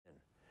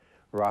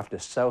We're off to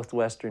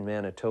southwestern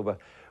Manitoba,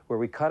 where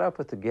we caught up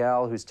with a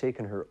gal who's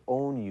taken her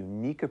own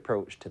unique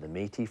approach to the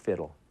Métis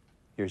fiddle.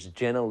 Here's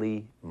Jenna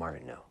Lee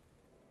Martineau.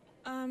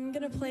 I'm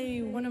going to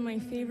play one of my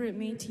favorite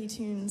Métis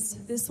tunes.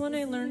 This one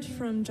I learned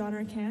from John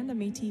Arcand, a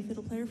Métis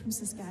fiddle player from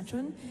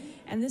Saskatchewan,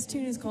 and this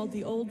tune is called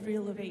The Old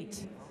Reel of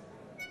Eight.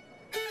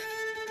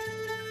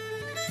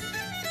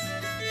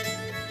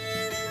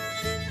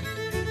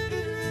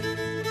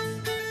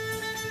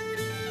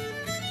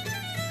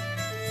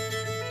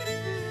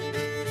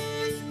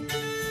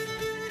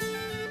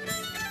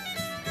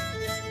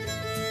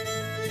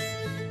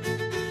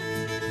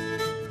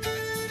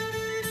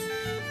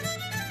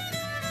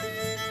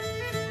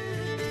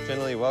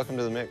 Jenna, welcome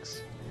to the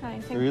mix. Hi,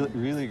 thank you.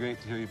 Really great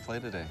to hear you play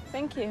today.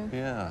 Thank you.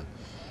 Yeah.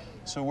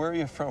 So where are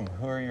you from?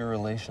 Who are your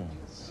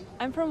relations?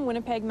 I'm from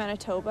Winnipeg,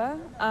 Manitoba.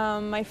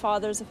 My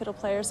father's a fiddle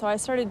player, so I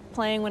started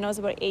playing when I was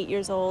about 8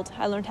 years old.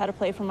 I learned how to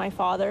play from my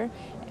father,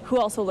 who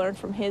also learned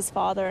from his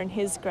father and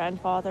his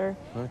grandfather.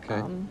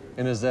 Okay.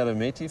 And is that a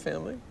Métis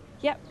family?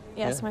 Yep.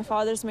 Yes, Yeah. my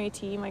father's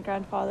Métis, my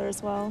grandfather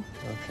as well.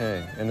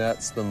 Okay. And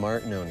that's the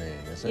Martineau name,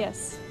 is it?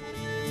 Yes.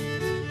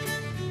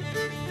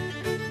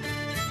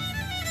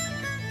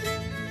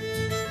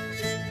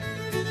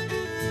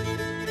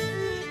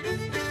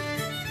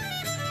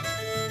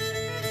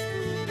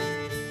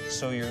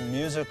 So your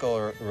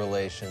musical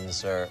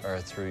relations are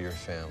through your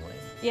family?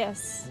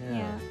 Yes,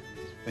 yeah.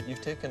 But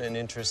you've taken an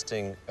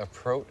interesting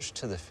approach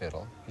to the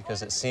fiddle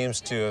because it seems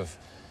to have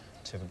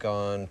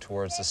gone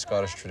towards the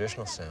Scottish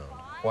traditional sound.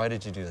 Why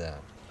did you do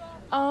that?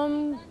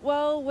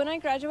 Well, when I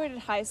graduated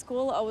high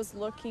school, I was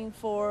looking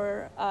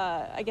for,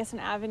 I guess, an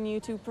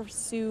avenue to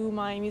pursue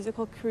my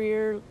musical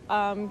career,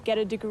 get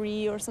a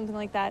degree or something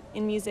like that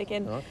in music.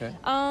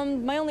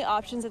 And my only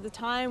options at the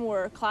time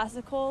were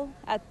classical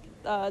at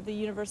the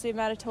University of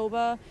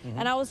Manitoba,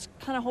 and I was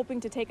kind of hoping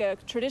to take a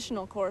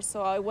traditional course,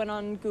 so I went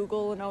on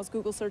Google and I was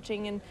Google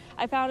searching, and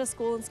I found a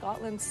school in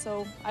Scotland,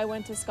 so I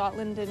went to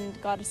Scotland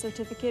and got a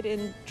certificate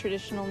in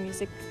traditional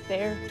music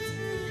there.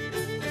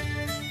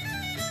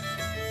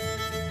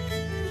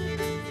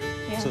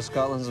 Yeah. So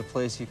Scotland's a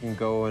place you can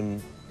go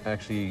and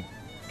actually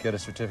get a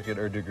certificate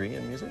or degree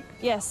in music?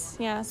 Yes,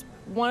 yeah, it's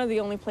one of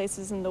the only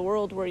places in the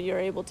world where you're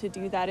able to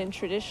do that in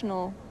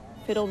traditional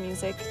fiddle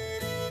music.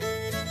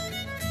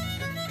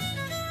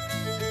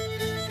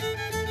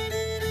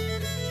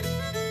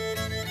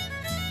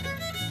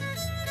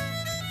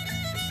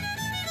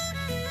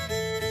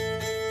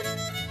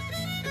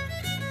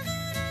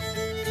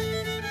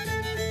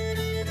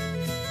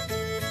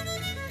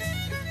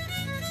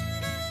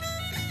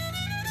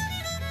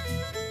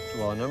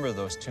 Well, a number of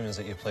those tunes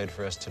that you played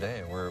for us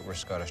today were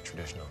Scottish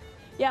traditional.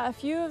 Yeah, a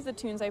few of the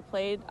tunes I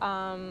played,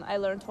 I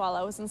learned while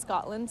I was in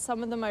Scotland.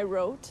 Some of them I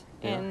wrote,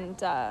 and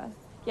yeah,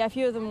 a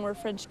few of them were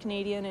French,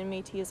 Canadian, and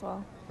Métis as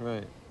well.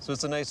 Right. So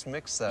it's a nice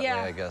mix that way,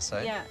 I guess,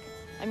 eh? Yeah.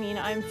 I mean,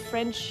 I'm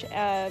French,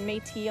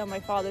 Métis on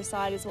my father's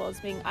side, as well as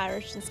being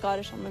Irish and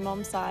Scottish on my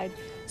mom's side.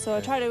 So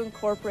I try to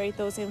incorporate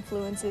those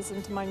influences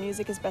into my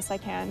music as best I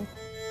can.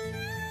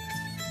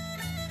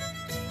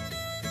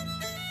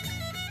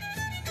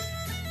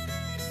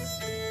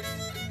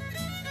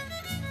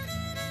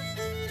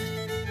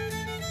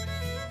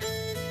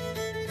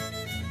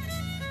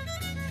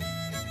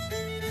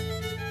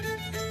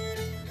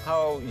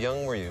 How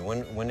young were you?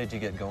 When did you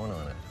get going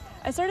on it?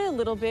 I started a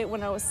little bit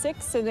when I was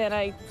 6, and then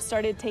I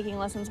started taking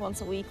lessons once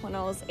a week when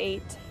I was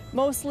 8.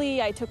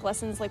 Mostly I took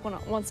lessons like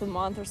once a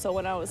month or so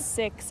when I was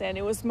 6, and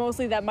it was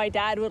mostly that my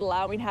dad would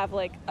allow me to have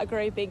like a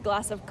great big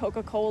glass of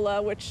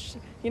Coca-Cola, which,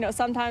 you know,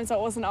 sometimes I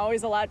wasn't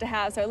always allowed to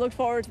have. So I look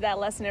forward to that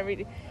lesson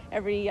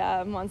every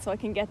month so I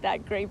can get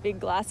that great big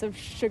glass of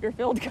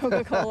sugar-filled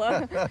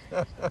Coca-Cola.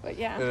 But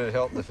yeah. Did it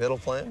help the fiddle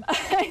playing?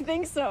 I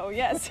think so,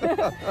 yes.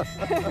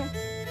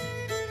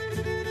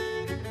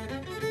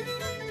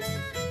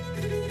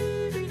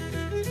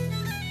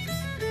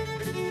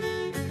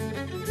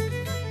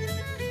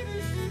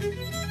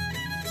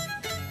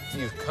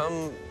 You've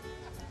come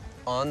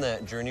on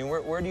that journey.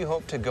 Where do you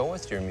hope to go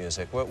with your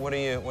music? What are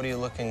you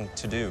looking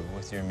to do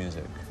with your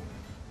music?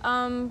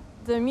 The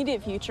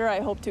immediate future, I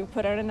hope to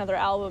put out another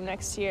album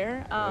next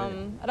year.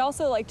 I'd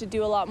also like to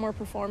do a lot more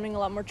performing, a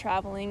lot more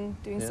traveling,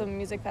 doing some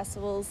music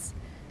festivals.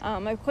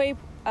 I play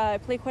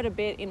quite a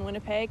bit in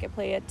Winnipeg. I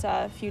play at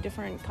a few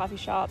different coffee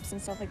shops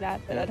and stuff like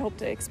that, but I'd hope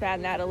to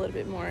expand that a little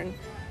bit more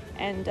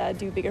and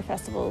do bigger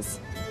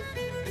festivals.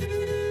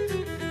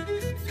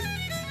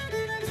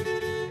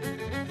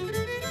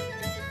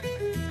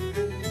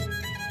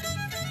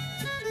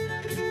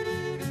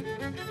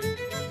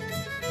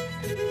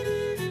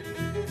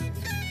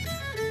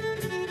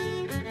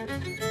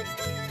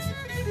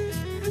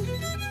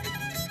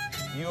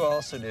 You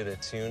also did a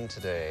tune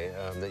today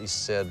that you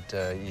said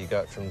you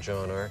got from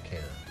John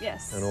Arcand.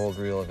 Yes. An Old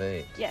Reel of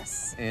Eight.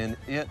 Yes. And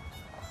it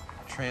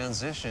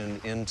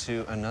transitioned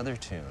into another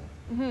tune.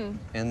 Mm-hmm.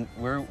 And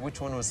which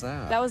one was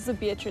that? That was the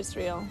Beatrice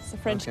Reel. It's a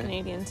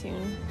French-Canadian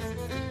tune.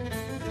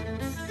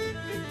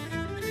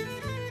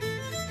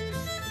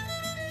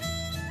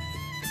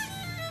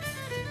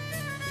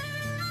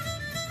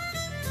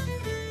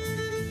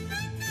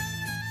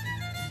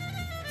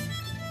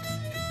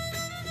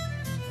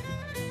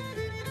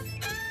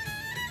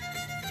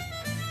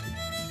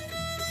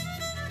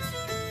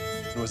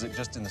 Was it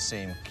just in the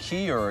same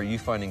key, or are you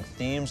finding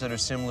themes that are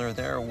similar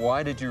there?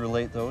 Why did you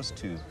relate those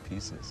two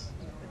pieces?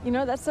 You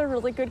know, that's a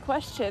really good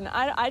question.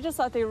 I just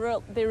thought they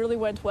really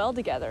went well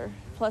together.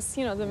 Plus,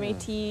 you know, the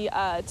Metis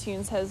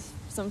tunes has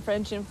some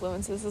French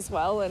influences as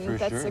well,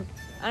 and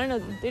I don't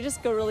know, they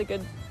just go really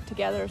good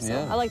together. So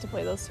I like to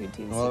play those two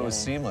tunes Well, together. it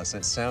was seamless.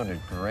 It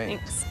sounded great.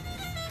 Thanks.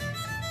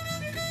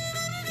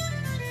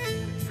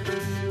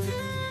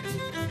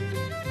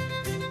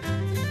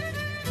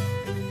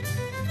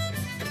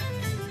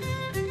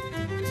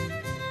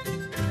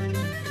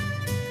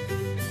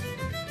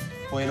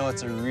 Well, you know,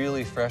 it's a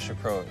really fresh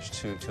approach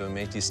to a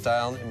Métis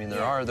style. I mean,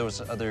 there are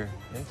those other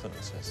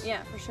influences.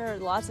 Yeah, for sure.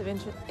 Lots of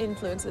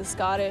influences,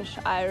 Scottish,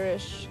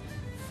 Irish,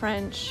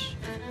 French.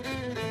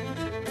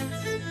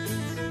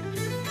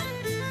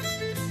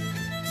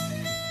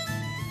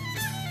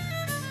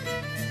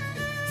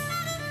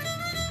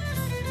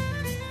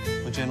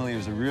 Well, Jenny, it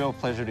was a real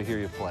pleasure to hear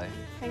you play.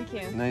 Thank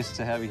you. Nice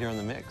to have you here on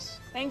the mix.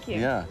 Thank you.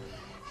 Yeah,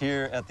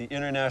 here at the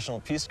International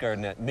Peace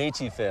Garden at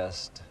Métis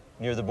Fest,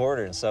 near the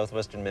border in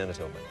southwestern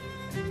Manitoba.